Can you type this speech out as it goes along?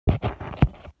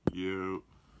Yo.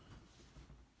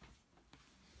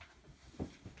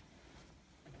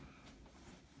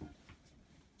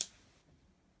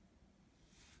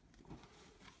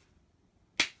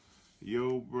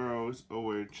 Yo, bro, it's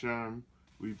RapperOHM.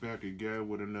 We back again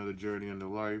with another journey into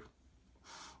life.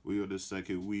 We are the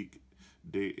second week.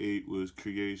 Day 8 was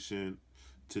creation.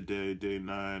 Today, day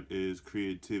 9 is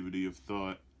creativity of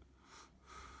thought.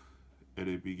 And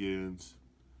it begins.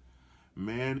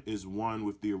 Man is one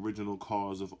with the original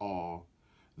cause of all.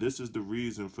 This is the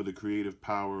reason for the creative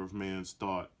power of man's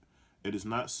thought. It is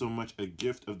not so much a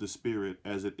gift of the spirit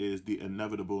as it is the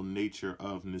inevitable nature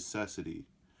of necessity.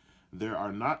 There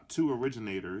are not two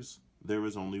originators, there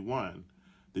is only one.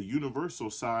 The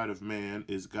universal side of man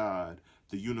is God.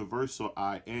 The universal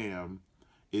I am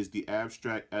is the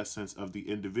abstract essence of the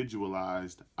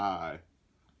individualized I.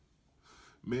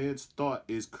 Man's thought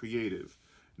is creative,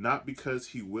 not because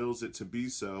he wills it to be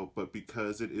so, but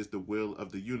because it is the will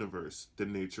of the universe, the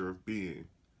nature of being.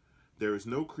 There is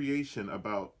no question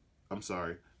about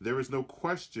the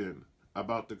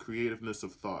creativeness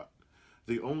of thought.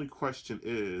 The only question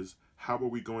is, how are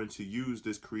we going to use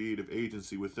this creative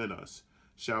agency within us?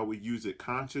 Shall we use it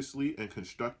consciously and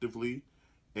constructively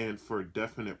and for a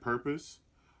definite purpose?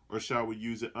 Or shall we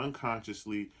use it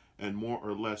unconsciously and more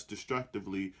or less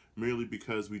destructively merely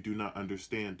because we do not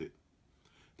understand it?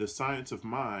 The science of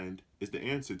mind is the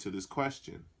answer to this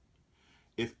question.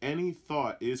 If any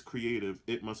thought is creative,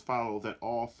 it must follow that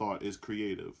all thought is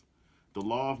creative. The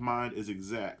law of mind is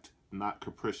exact, not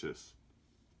capricious.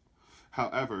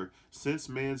 However, since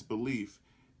man's belief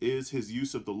is his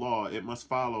use of the law, it must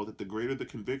follow that the greater the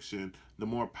conviction, the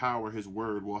more power his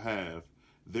word will have.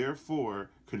 Therefore,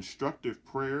 constructive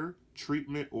prayer,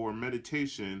 treatment, or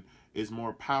meditation is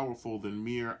more powerful than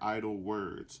mere idle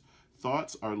words.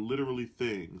 Thoughts are literally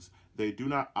things. They do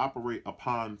not operate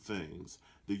upon things.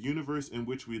 The universe in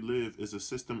which we live is a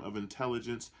system of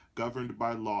intelligence governed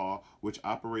by law, which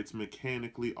operates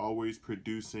mechanically, always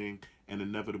producing an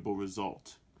inevitable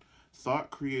result.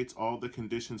 Thought creates all the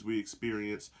conditions we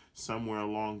experience somewhere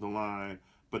along the line,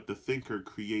 but the thinker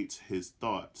creates his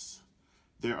thoughts.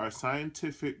 There are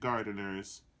scientific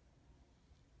gardeners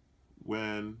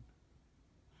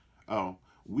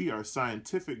we are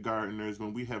scientific gardeners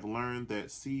when we have learned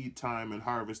that seed time and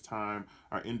harvest time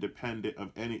are independent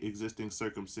of any existing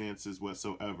circumstances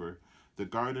whatsoever. The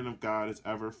garden of God is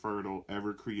ever fertile,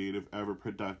 ever creative, ever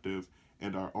productive,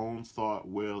 and our own thought,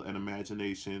 will, and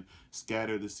imagination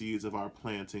scatter the seeds of our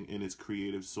planting in its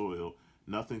creative soil.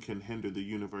 Nothing can hinder the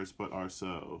universe but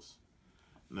ourselves.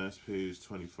 And that's page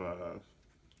 25.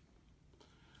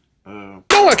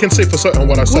 Now I can say for certain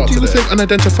what I saw today. What do you think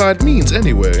unidentified means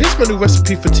anyway? Yes, my new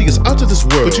recipe for tea is out of this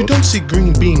world, but you don't see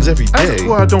green beans every day. As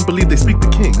I don't believe they speak the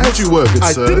king. As you were, good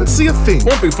sir. I didn't see a thing.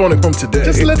 Won't be phoning home today.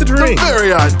 Just let it ring. The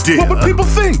very idea. What would people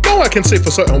think? Now I can say for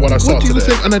certain what I saw today. What do you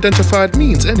think unidentified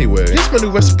means anyway? Yes, my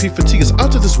new recipe for tea is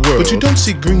out of this world, but you don't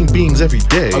see green beans every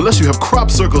day. Unless you have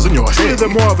crop circles in your head. They're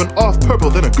more of an off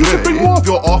purple than a gray. You should bring more of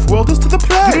your off-worlders to the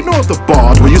play. You didn't know of the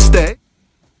bard where you stay.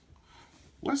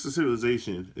 Western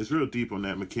civilization is real deep on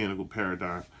that mechanical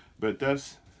paradigm, but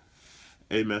that's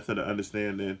a method of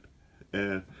understanding.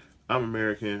 And I'm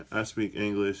American, I speak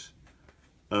English,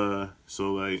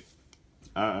 so like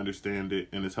I understand it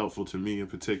and it's helpful to me in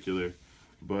particular.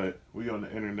 But we on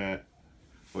the internet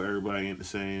where everybody ain't the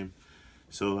same,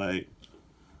 so like,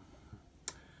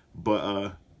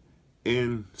 but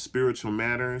in spiritual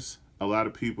matters, a lot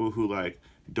of people who like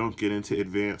don't get into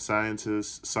advanced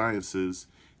sciences.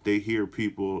 They hear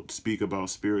people speak about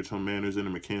spiritual manners in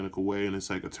a mechanical way, and it's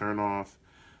like a turnoff.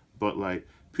 But like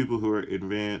people who are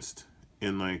advanced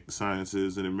in like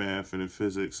sciences and in math and in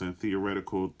physics and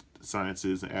theoretical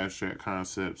sciences and abstract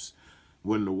concepts,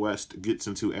 when the West gets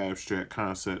into abstract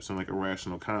concepts and like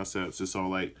irrational concepts, it's all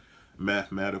like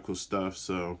mathematical stuff.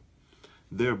 So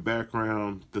their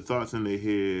background, the thoughts in their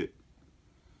head,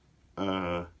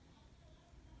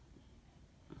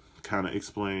 kind of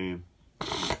explain.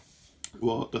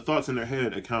 Well, the thoughts in their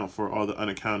head account for all the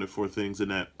unaccounted for things in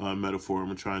that metaphor.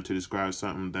 I'm trying to describe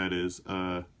something that is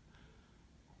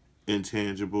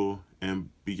intangible and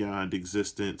beyond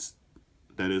existence,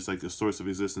 that is like a source of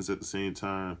existence at the same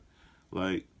time.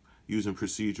 Like using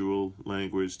procedural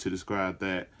language to describe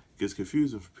that gets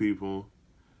confusing for people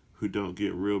who don't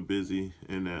get real busy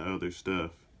in that other stuff.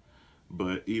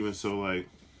 But even so, like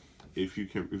if you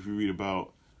read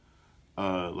about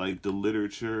like the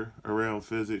literature around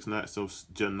physics, not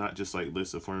just like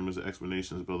lists of formulas and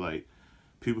explanations, but like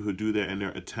people who do that in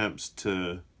their attempts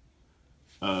to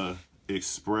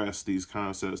express these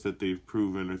concepts that they've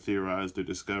proven or theorized or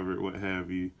discovered, what have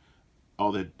you,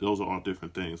 all that, those are all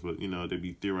different things, but you know, they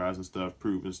be theorizing stuff,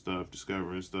 proving stuff,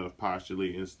 discovering stuff,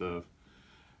 postulating stuff,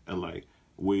 and like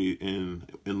and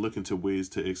looking to ways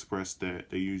to express that.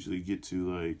 They usually get to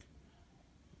like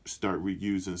start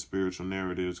reusing spiritual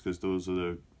narratives, because those are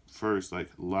the first like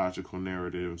logical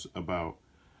narratives about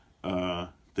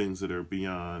things that are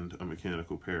beyond a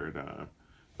mechanical paradigm.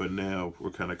 But now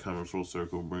we're kind of coming full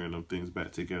circle, bringing them things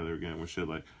back together again with shit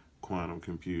like quantum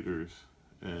computers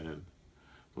and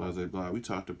blah, blah, blah. We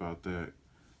talked about that.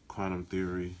 Quantum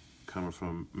theory coming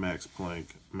from Max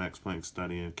Planck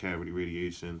studying cavity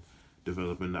radiation,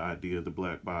 developing the idea of the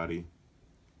black body.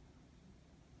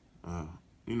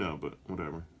 You know, but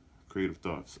whatever. Creative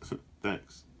thoughts.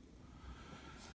 Thanks.